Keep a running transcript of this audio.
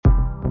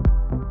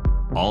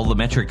All the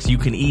metrics you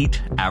can eat,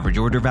 average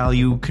order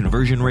value,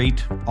 conversion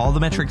rate, all the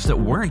metrics that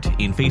weren't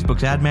in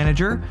Facebook's ad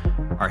manager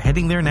are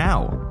heading there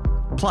now.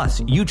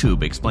 Plus,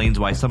 YouTube explains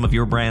why some of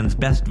your brand's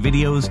best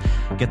videos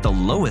get the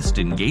lowest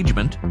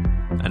engagement.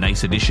 A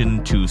nice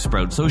addition to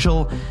Sprout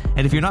Social,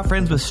 and if you're not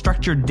friends with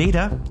structured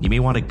data, you may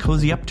want to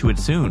cozy up to it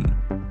soon.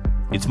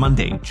 It's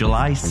Monday,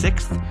 July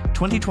 6th,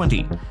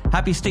 2020.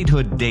 Happy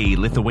Statehood Day,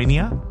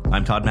 Lithuania.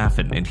 I'm Todd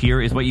Maffin, and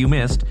here is what you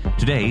missed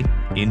today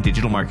in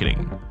digital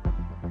marketing.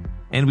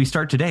 And we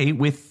start today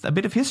with a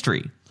bit of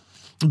history.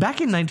 Back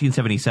in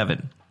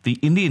 1977, the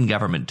Indian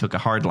government took a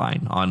hard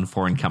line on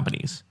foreign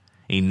companies.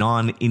 A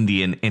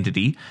non-Indian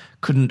entity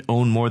couldn't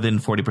own more than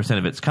 40%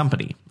 of its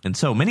company. And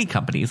so many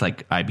companies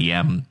like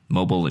IBM,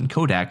 Mobil, and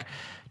Kodak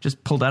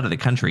just pulled out of the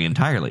country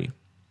entirely.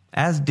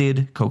 As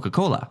did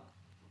Coca-Cola.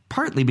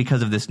 Partly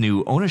because of this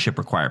new ownership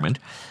requirement,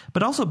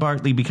 but also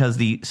partly because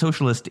the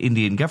socialist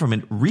Indian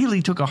government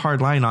really took a hard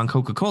line on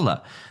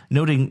Coca-Cola,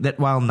 noting that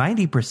while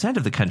 90%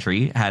 of the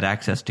country had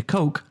access to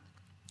Coke,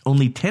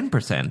 only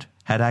 10%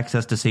 had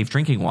access to safe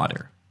drinking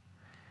water.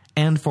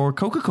 And for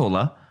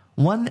Coca-Cola,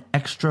 one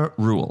extra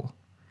rule.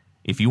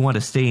 If you want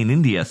to stay in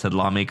India, said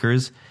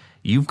lawmakers,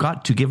 you've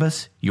got to give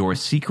us your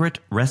secret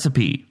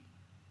recipe.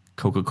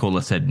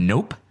 Coca-Cola said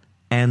nope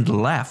and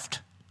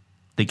left.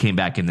 They came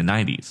back in the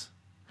 90s.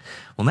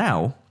 Well,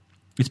 now,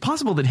 it's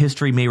possible that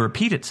history may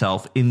repeat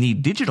itself in the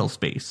digital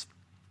space.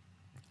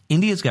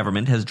 India's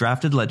government has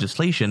drafted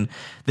legislation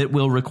that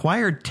will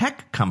require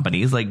tech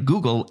companies like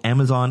Google,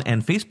 Amazon,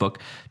 and Facebook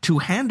to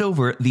hand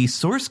over the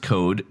source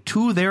code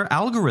to their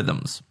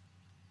algorithms.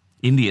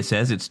 India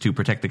says it's to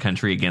protect the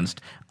country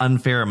against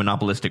unfair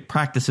monopolistic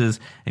practices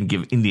and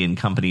give Indian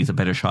companies a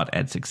better shot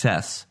at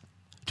success.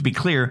 To be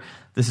clear,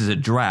 this is a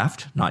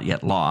draft, not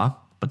yet law,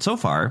 but so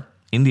far,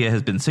 India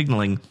has been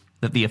signaling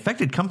that the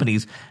affected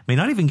companies may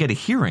not even get a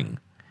hearing.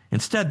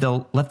 Instead,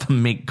 they'll let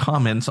them make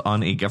comments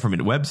on a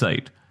government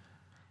website.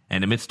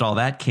 And amidst all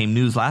that came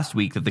news last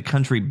week that the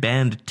country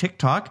banned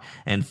TikTok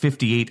and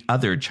 58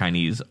 other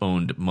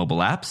Chinese-owned mobile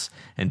apps.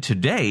 And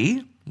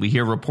today, we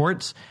hear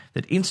reports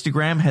that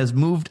Instagram has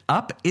moved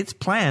up its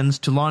plans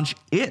to launch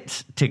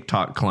its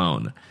TikTok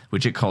clone,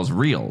 which it calls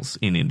Reels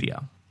in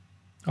India.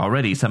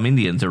 Already, some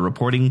Indians are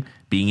reporting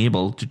being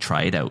able to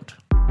try it out.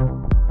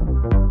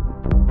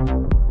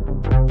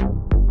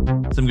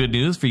 Some good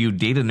news for you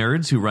data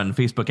nerds who run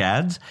Facebook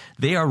ads.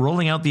 They are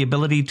rolling out the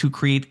ability to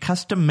create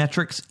custom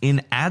metrics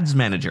in Ads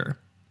Manager.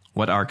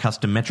 What are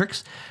custom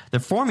metrics? They're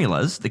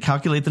formulas that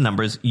calculate the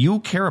numbers you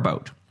care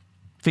about.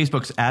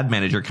 Facebook's Ad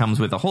Manager comes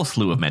with a whole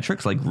slew of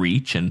metrics like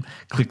reach and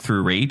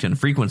click-through rate and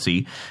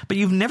frequency, but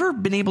you've never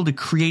been able to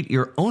create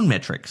your own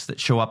metrics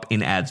that show up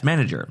in Ads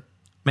Manager.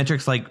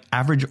 Metrics like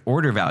average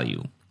order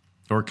value,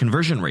 or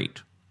conversion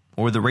rate,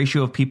 or the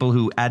ratio of people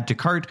who add to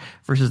cart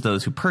versus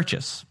those who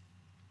purchase.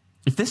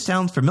 If this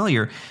sounds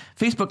familiar,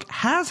 Facebook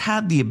has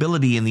had the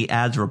ability in the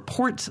ads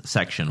reports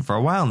section for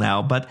a while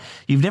now, but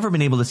you've never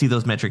been able to see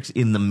those metrics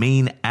in the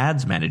main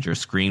Ads Manager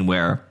screen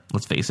where,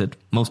 let's face it,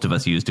 most of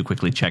us use to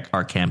quickly check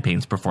our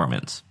campaign's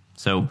performance.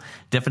 So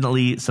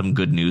definitely some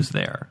good news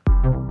there.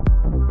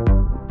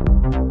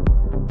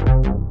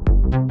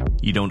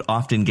 You don't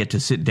often get to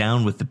sit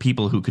down with the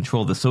people who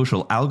control the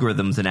social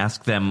algorithms and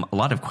ask them a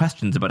lot of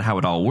questions about how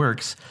it all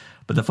works.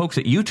 But the folks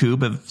at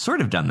YouTube have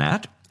sort of done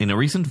that in a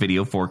recent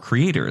video for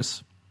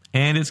creators.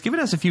 And it's given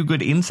us a few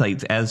good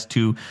insights as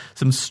to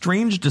some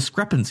strange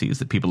discrepancies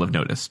that people have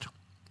noticed.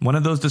 One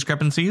of those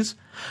discrepancies?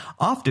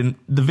 Often,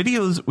 the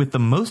videos with the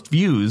most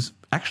views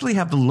actually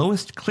have the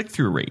lowest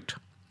click-through rate.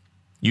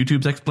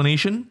 YouTube's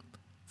explanation?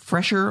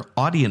 Fresher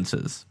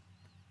audiences.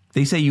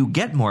 They say you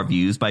get more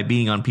views by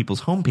being on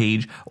people's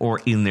homepage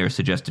or in their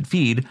suggested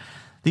feed.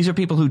 These are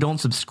people who don't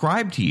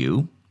subscribe to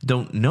you,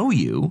 don't know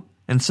you,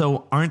 and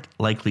so aren't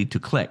likely to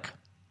click.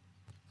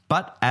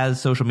 But as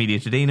Social Media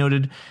Today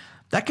noted,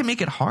 that can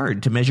make it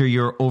hard to measure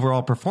your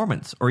overall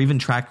performance or even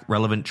track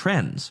relevant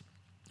trends.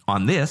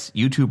 On this,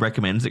 YouTube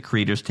recommends that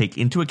creators take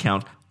into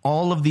account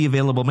all of the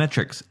available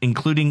metrics,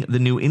 including the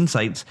new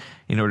insights,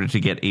 in order to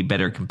get a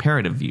better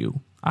comparative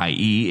view,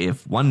 i.e.,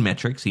 if one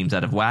metric seems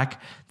out of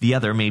whack, the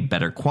other may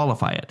better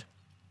qualify it.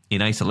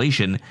 In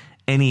isolation,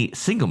 any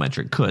single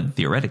metric could,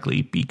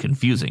 theoretically, be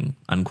confusing,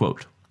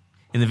 unquote.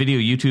 In the video,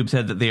 YouTube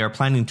said that they are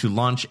planning to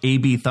launch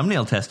A/B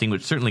thumbnail testing,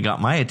 which certainly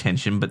got my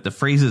attention, but the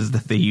phrases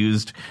that they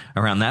used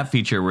around that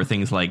feature were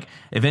things like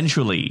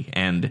eventually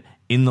and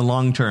in the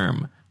long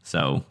term.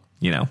 So,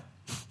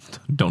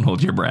 don't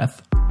hold your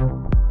breath.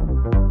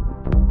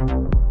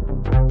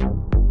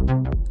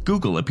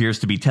 Google appears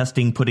to be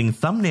testing putting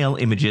thumbnail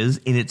images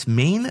in its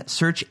main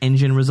search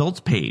engine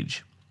results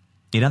page.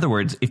 In other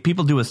words, if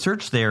people do a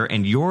search there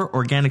and your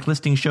organic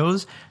listing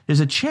shows, there's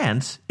a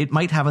chance it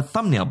might have a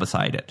thumbnail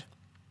beside it.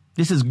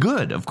 This is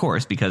good, of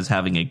course, because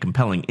having a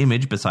compelling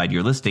image beside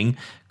your listing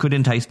could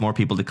entice more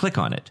people to click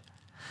on it.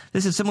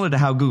 This is similar to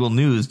how Google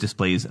News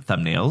displays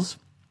thumbnails.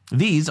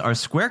 These are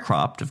square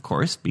cropped, of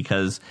course,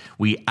 because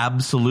we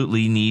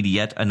absolutely need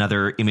yet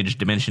another image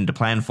dimension to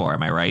plan for,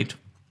 am I right?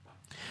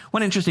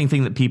 One interesting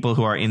thing that people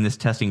who are in this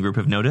testing group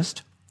have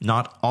noticed,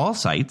 Not all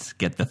sites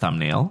get the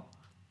thumbnail.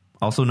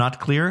 Also not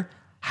clear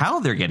how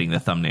they're getting the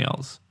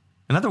thumbnails.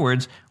 In other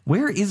words,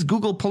 where is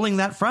Google pulling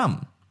that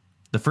from?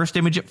 The first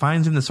image it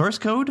finds in the source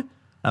code?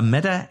 A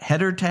meta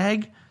header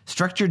tag?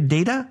 Structured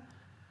data?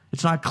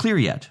 It's not clear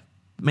yet.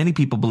 Many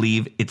people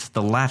believe it's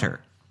the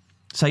latter.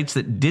 Sites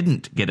that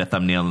didn't get a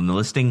thumbnail in the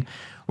listing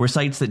were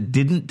sites that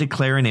didn't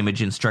declare an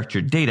image in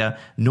structured data,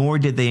 nor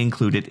did they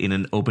include it in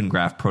an Open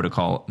Graph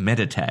Protocol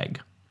meta tag.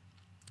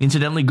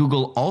 Incidentally,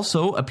 Google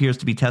also appears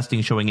to be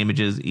testing showing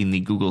images in the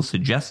Google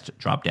Suggest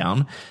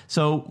dropdown.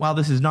 So while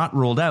this is not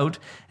rolled out,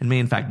 and may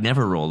in fact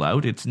never roll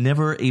out, it's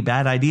never a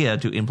bad idea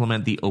to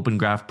implement the Open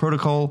Graph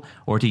Protocol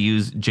or to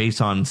use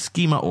JSON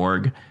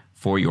schema.org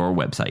for your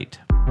website.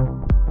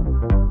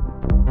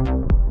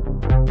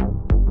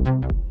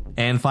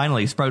 And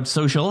finally, Sprout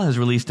Social has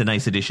released a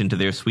nice addition to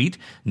their suite,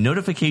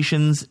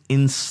 Notifications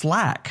in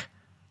Slack.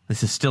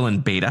 This is still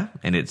in beta,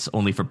 and it's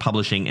only for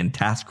publishing and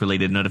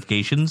task-related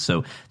notifications,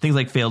 so things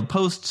like failed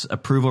posts,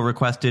 approval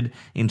requested,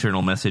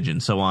 internal message,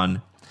 and so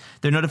on.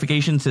 Their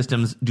notification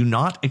systems do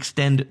not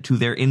extend to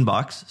their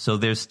inbox, so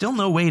there's still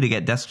no way to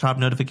get desktop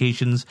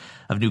notifications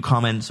of new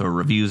comments or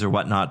reviews or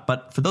whatnot,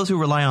 but for those who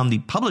rely on the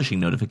publishing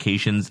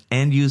notifications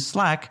and use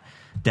Slack,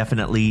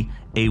 definitely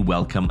a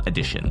welcome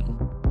addition.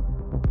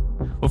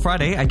 Well,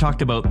 Friday, I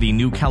talked about the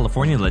new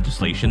California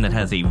legislation that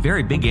has a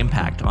very big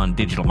impact on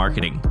digital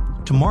marketing.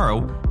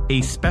 Tomorrow,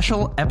 a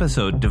special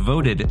episode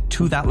devoted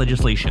to that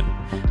legislation.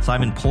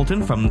 Simon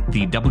Polton from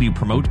the W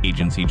Promote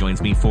agency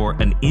joins me for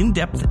an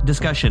in-depth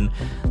discussion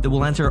that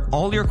will answer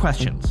all your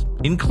questions,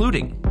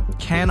 including,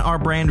 can our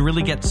brand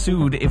really get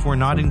sued if we're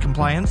not in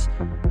compliance?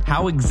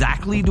 How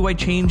exactly do I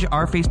change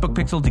our Facebook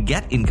pixel to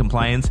get in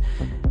compliance?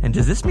 And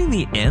does this mean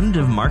the end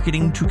of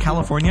marketing to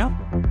California?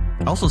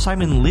 Also,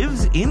 Simon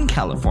lives in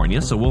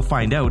California, so we'll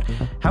find out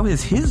how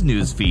has his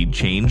news feed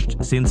changed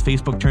since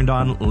Facebook turned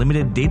on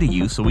limited data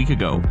use a week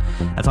ago.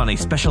 That's on a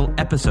special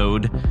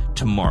episode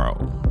tomorrow.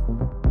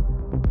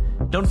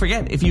 Don't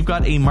forget, if you've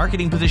got a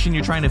marketing position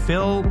you're trying to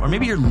fill, or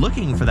maybe you're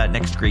looking for that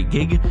next great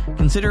gig,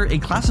 consider a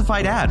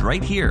classified ad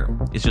right here.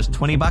 It's just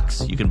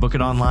 $20. You can book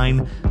it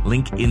online.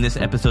 Link in this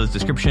episode's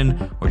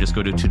description, or just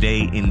go to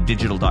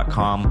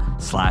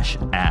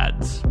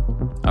todayindigital.com/ads.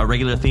 Our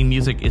regular theme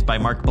music is by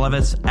Mark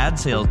Blevis, ad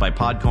sales by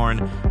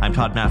Podcorn. I'm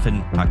Todd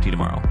Maffin. Talk to you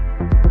tomorrow.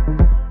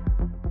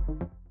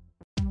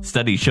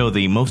 Studies show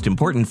the most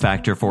important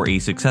factor for a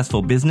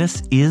successful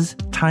business is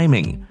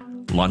timing.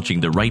 Launching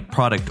the right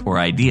product or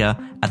idea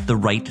at the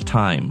right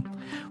time.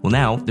 Well,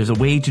 now there's a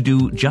way to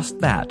do just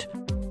that.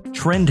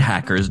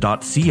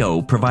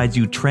 Trendhackers.co provides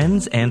you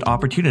trends and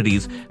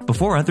opportunities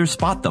before others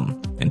spot them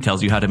and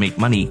tells you how to make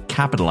money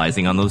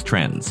capitalizing on those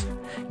trends.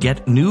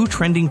 Get new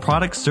trending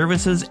products,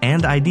 services,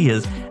 and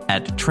ideas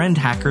at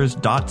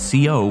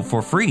trendhackers.co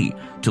for free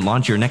to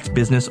launch your next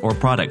business or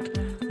product.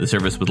 The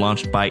service was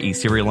launched by a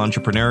serial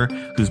entrepreneur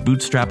who's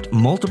bootstrapped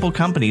multiple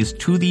companies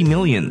to the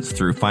millions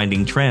through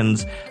finding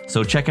trends.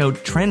 So check out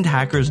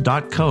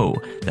trendhackers.co.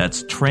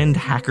 That's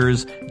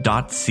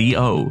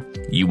trendhackers.co.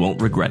 You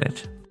won't regret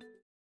it.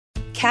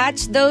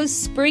 Catch those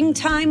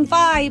springtime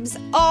vibes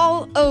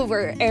all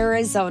over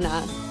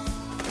Arizona.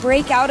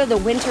 Break out of the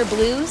winter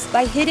blues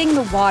by hitting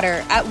the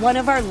water at one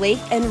of our lake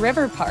and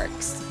river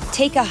parks.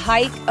 Take a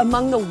hike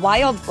among the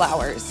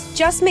wildflowers.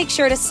 Just make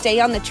sure to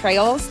stay on the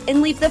trails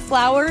and leave the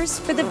flowers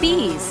for the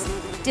bees.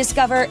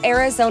 Discover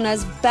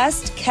Arizona's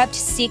best kept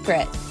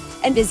secret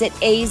and visit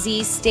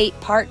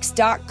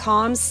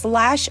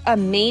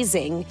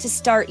azstateparks.com/amazing to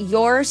start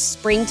your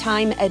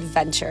springtime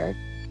adventure.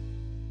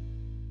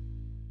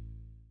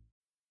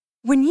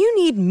 When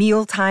you need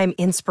mealtime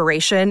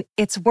inspiration,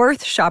 it's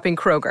worth shopping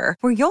Kroger,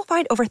 where you'll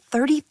find over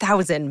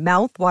 30,000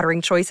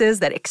 mouth-watering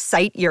choices that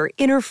excite your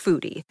inner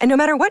foodie. And no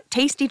matter what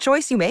tasty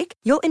choice you make,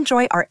 you'll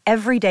enjoy our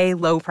everyday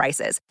low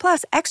prices,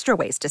 plus extra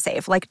ways to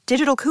save, like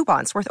digital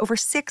coupons worth over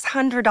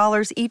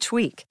 $600 each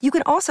week. You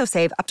can also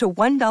save up to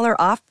 $1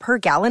 off per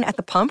gallon at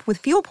the pump with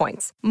fuel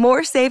points.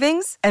 More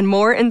savings and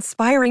more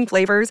inspiring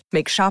flavors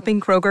make shopping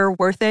Kroger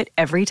worth it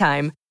every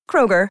time.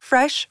 Kroger,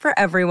 fresh for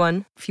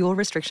everyone. Fuel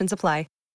restrictions apply.